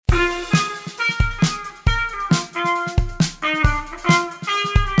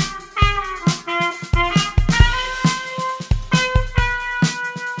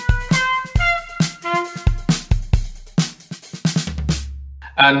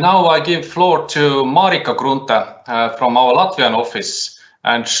And now I give floor to Marika Grunte from our Latvian office,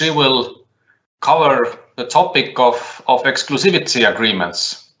 and she will cover the topic of exclusivity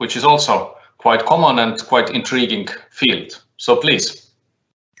agreements, which is also quite common and quite intriguing field. So please.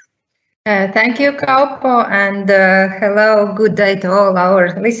 Thank you, Kaupo, and hello, good day to all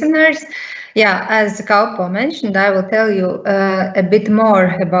our listeners. Yeah, as Kaupo mentioned, I will tell you a bit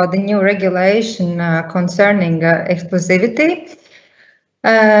more about the new regulation concerning exclusivity.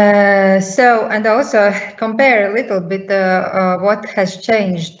 And also compare a little bit what has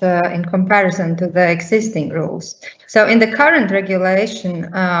changed in comparison to the existing rules. So in the current regulation, the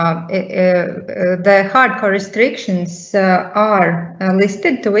hardcore restrictions are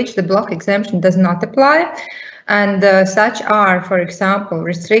listed to which the block exemption does not apply. And such are, for example,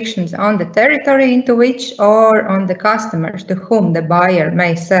 restrictions on the territory into which or on the customers to whom the buyer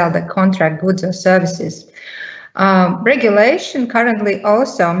may sell the contract goods or services. Regulation currently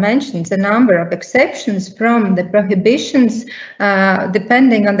also mentions a number of exceptions from the prohibitions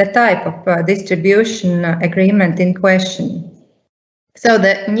depending on the type of distribution agreement in question. So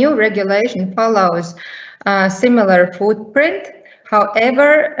the new regulation follows a similar footprint.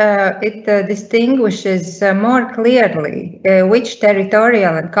 However, it distinguishes more clearly which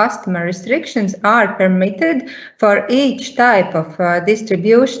territorial and customer restrictions are permitted for each type of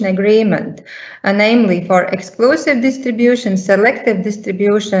distribution agreement, namely for exclusive distribution, selective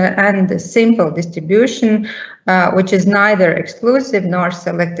distribution, and simple distribution, which is neither exclusive nor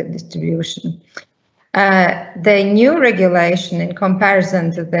selective distribution. The new regulation, in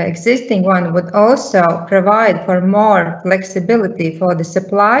comparison to the existing one, would also provide for more flexibility for the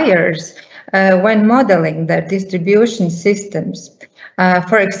suppliers when modeling their distribution systems.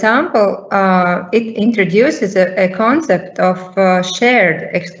 For example, it introduces a concept of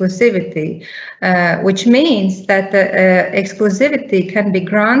shared exclusivity, which means that exclusivity can be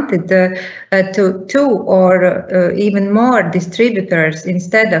granted to two or even more distributors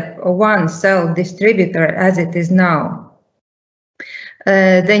instead of one sole distributor as it is now.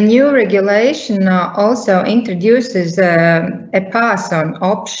 The new regulation also introduces a pass-on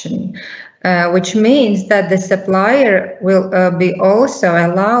option, which means that the supplier will be also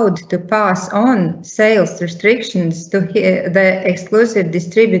allowed to pass on sales restrictions to the exclusive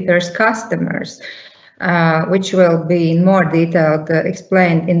distributor's customers, which will be in more detail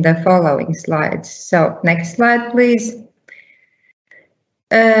explained in the following slides. So next slide, please.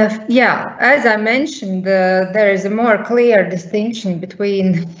 Yeah, as I mentioned, there is a more clear distinction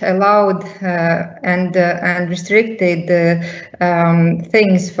between allowed and restricted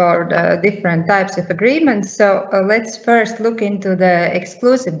things for the different types of agreements. So let's first look into the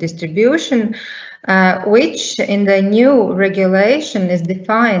exclusive distribution, which in the new regulation is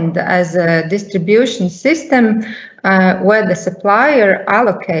defined as a distribution system where the supplier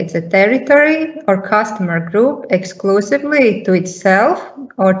allocates a territory or customer group exclusively to itself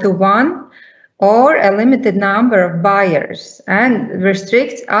or to one or a limited number of buyers and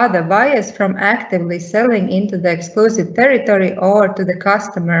restricts other buyers from actively selling into the exclusive territory or to the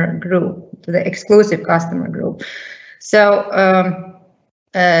customer group, to the exclusive customer group. So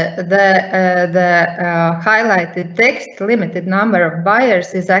the highlighted text, limited number of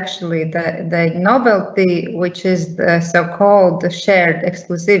buyers, is actually the novelty, which is the so-called shared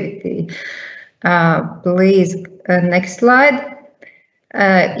exclusivity. Please, next slide.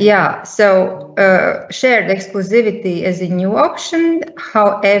 Yeah, so shared exclusivity is a new option.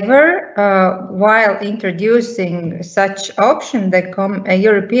 However, while introducing such option, the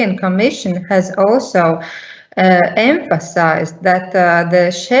European Commission has also emphasized that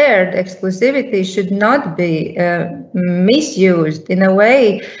the shared exclusivity should not be misused in a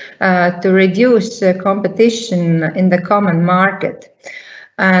way to reduce competition in the common market.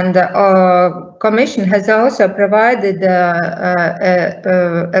 And the Commission has also provided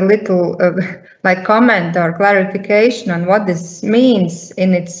a little like comment or clarification on what this means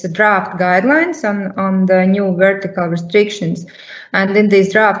in its draft guidelines on the new vertical restrictions. And in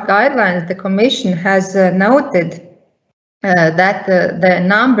these draft guidelines, the Commission has noted that the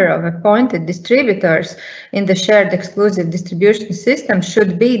number of appointed distributors in the shared exclusive distribution system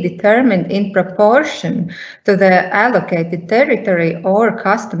should be determined in proportion to the allocated territory or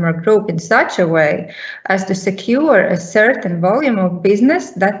customer group in such a way as to secure a certain volume of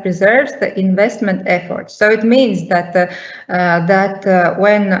business that preserves the investment effort. So it means that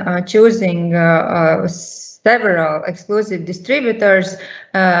when choosing several exclusive distributors,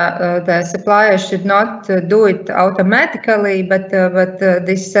 the supplier should not do it automatically, but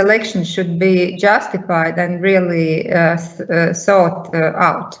this selection should be justified and really thought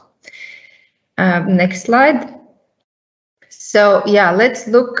out. Next slide. So yeah, let's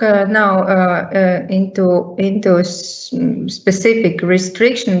look now into specific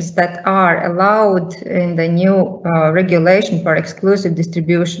restrictions that are allowed in the new regulation for exclusive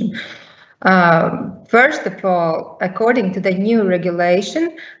distribution. First of all, according to the new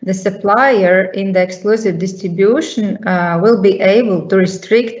regulation, the supplier in the exclusive distribution will be able to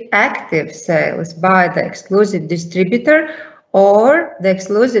restrict active sales by the exclusive distributor or the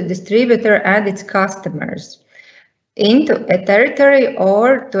exclusive distributor and its customers into a territory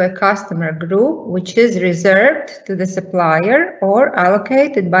or to a customer group which is reserved to the supplier or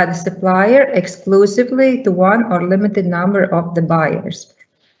allocated by the supplier exclusively to one or limited number of the buyers,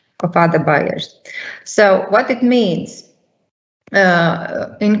 of other buyers. So what it means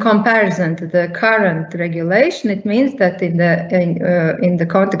in comparison to the current regulation, it means that in the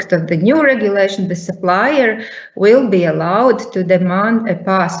context of the new regulation, the supplier will be allowed to demand a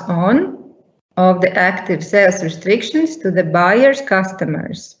pass on of the active sales restrictions to the buyer's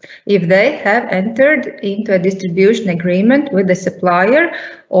customers if they have entered into a distribution agreement with the supplier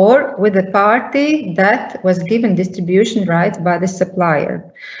or with the party that was given distribution rights by the supplier.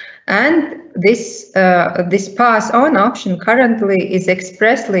 And this pass-on option currently is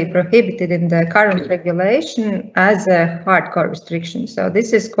expressly prohibited in the current regulation as a hardcore restriction. So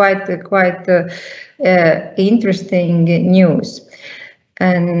this is quite interesting news.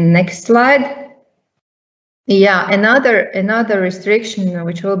 And next slide. Yeah, another restriction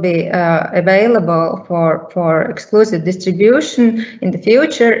which will be available for exclusive distribution in the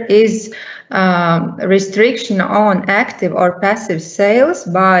future is restriction on active or passive sales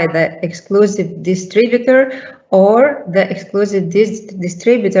by the exclusive distributor or the exclusive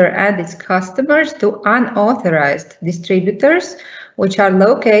distributor and its customers to unauthorized distributors which are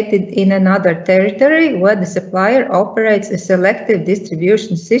located in another territory where the supplier operates a selective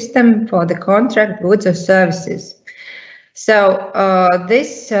distribution system for the contract goods or services. So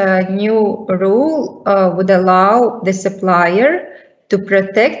this new rule would allow the supplier to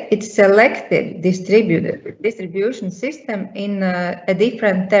protect its selective distribution system in a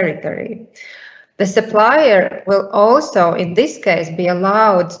different territory. The supplier will also, in this case, be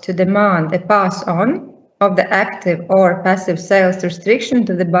allowed to demand a pass-on of the active or passive sales restriction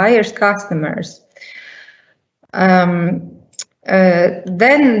to the buyer's customers. Then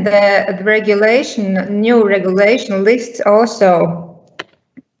the new regulation lists also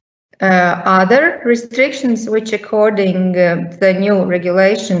other restrictions which according to the new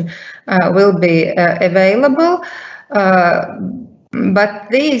regulation will be available. But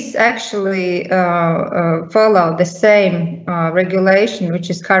these actually follow the same regulation which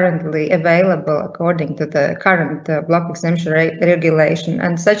is currently available according to the current block exemption regulation.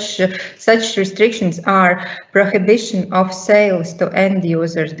 And such restrictions are prohibition of sales to end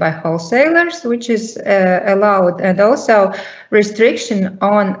users by wholesalers, which is allowed, and also restriction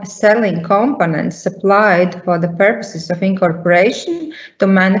on selling components supplied for the purposes of incorporation to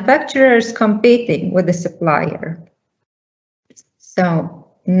manufacturers competing with the supplier. So,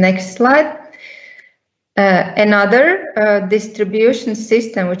 next slide. Another distribution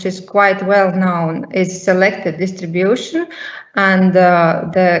system which is quite well known is selective distribution, and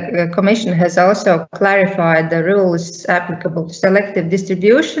the Commission has also clarified the rules applicable to selective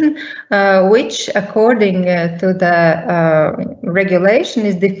distribution, which according to the regulation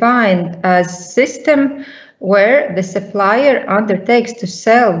is defined as system where the supplier undertakes to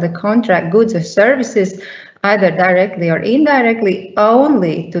sell the contract goods or services either directly or indirectly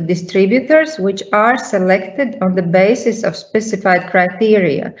only to distributors which are selected on the basis of specified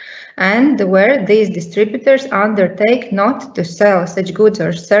criteria, and where these distributors undertake not to sell such goods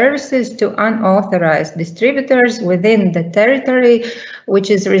or services to unauthorized distributors within the territory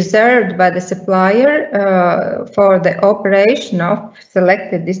which is reserved by the supplier for the operation of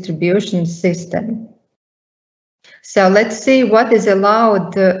selected distribution system. So let's see what is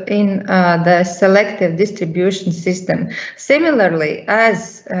allowed in the selective distribution system. Similarly,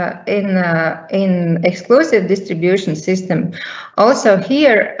 as in exclusive distribution system, also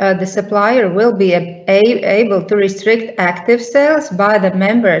here the supplier will be able to restrict active sales by the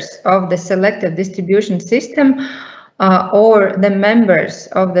members of the selective distribution system or the members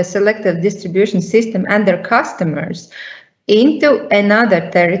of the selective distribution system and their customers into another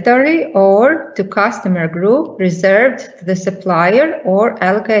territory or to customer group reserved to the supplier or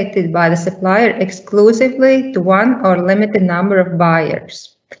allocated by the supplier exclusively to one or limited number of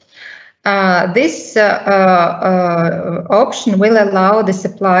buyers. This option will allow the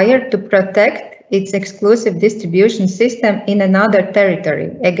supplier to protect its exclusive distribution system in another territory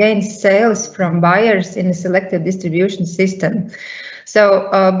against sales from buyers in a selective distribution system. So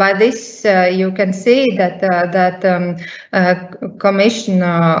by this you can see that Commission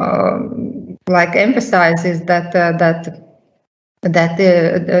like emphasizes that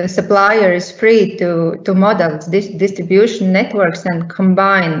the supplier is free to model distribution networks and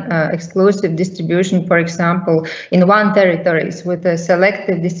combine exclusive distribution, for example, in one territories with a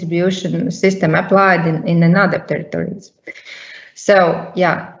selective distribution system applied in another territories. So,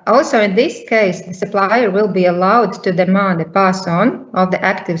 yeah, also in this case, the supplier will be allowed to demand a pass-on of the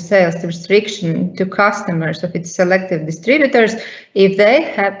active sales restriction to customers of its selective distributors if they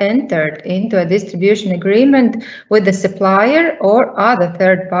have entered into a distribution agreement with the supplier or other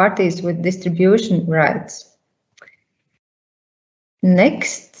third parties with distribution rights.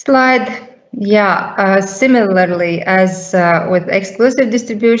 Next slide. Yeah, similarly as with exclusive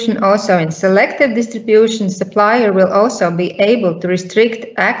distribution, also in selective distribution, supplier will also be able to restrict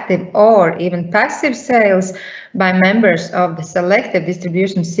active or even passive sales by members of the selective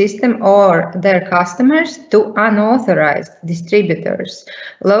distribution system or their customers to unauthorized distributors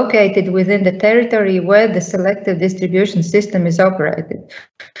located within the territory where the selective distribution system is operated.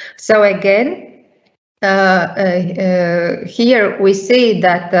 So again, here we see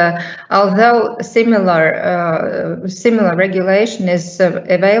that although similar regulation is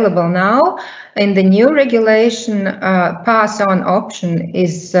available now, in the new regulation, pass-on option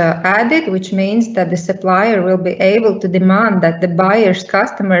is added, which means that the supplier will be able to demand that the buyer's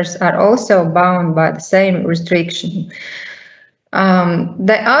customers are also bound by the same restriction.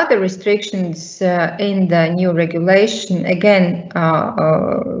 The other restrictions in the new regulation again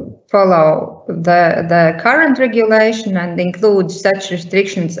follow the current regulation and include such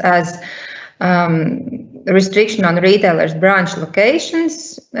restrictions as restriction on retailers' branch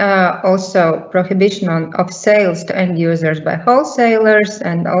locations, also prohibition of sales to end users by wholesalers,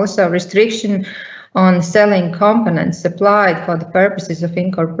 and also restriction on selling components supplied for the purposes of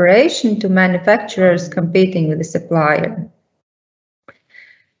incorporation to manufacturers competing with the supplier.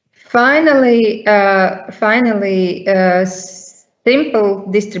 Finally, simple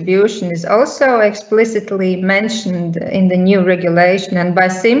distribution is also explicitly mentioned in the new regulation, and by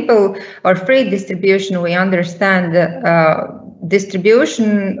simple or free distribution we understand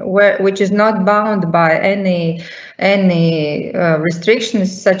distribution which is not bound by any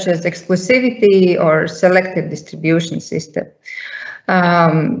restrictions such as exclusivity or selective distribution system.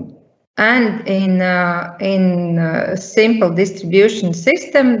 And in simple distribution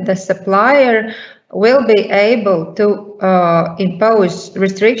system, the supplier will be able to impose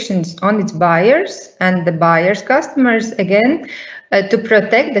restrictions on its buyers and the buyer's customers again to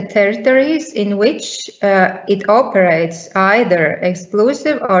protect the territories in which it operates either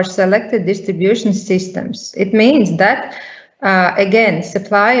exclusive or selected distribution systems. It means that again,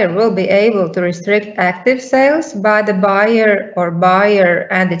 supplier will be able to restrict active sales by the buyer or buyer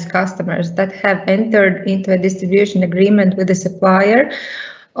and its customers that have entered into a distribution agreement with the supplier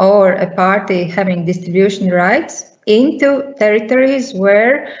or a party having distribution rights into territories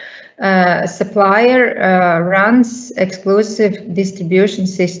where supplier runs exclusive distribution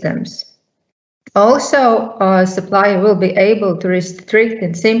systems. Also, supplier will be able to restrict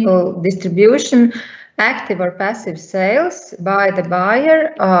in simple distribution active or passive sales by the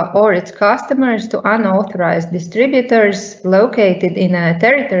buyer or its customers to unauthorized distributors located in a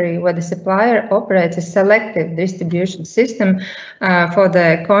territory where the supplier operates a selective distribution system for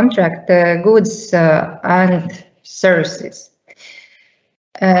the contract goods and services.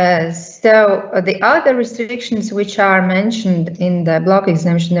 So the other restrictions which are mentioned in the block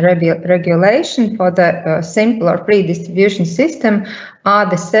exemption regulation for the simple or free distribution system are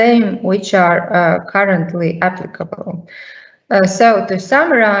the same which are currently applicable. So to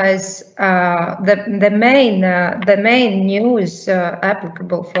summarize, the main news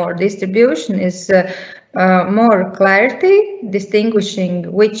applicable for distribution is more clarity,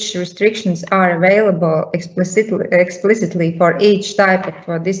 distinguishing which restrictions are available explicitly for each type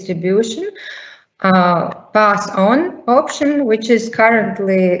of distribution. Pass-on option, which is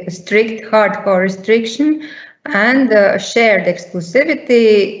currently a strict hardcore restriction, and shared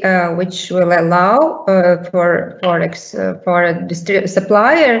exclusivity, which will allow for a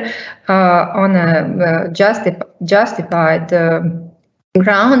supplier on a justified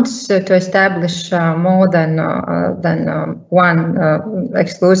grounds to establish more than one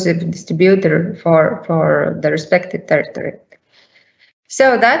exclusive distributor for the respective territory.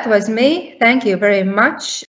 So that was me. Thank you very much.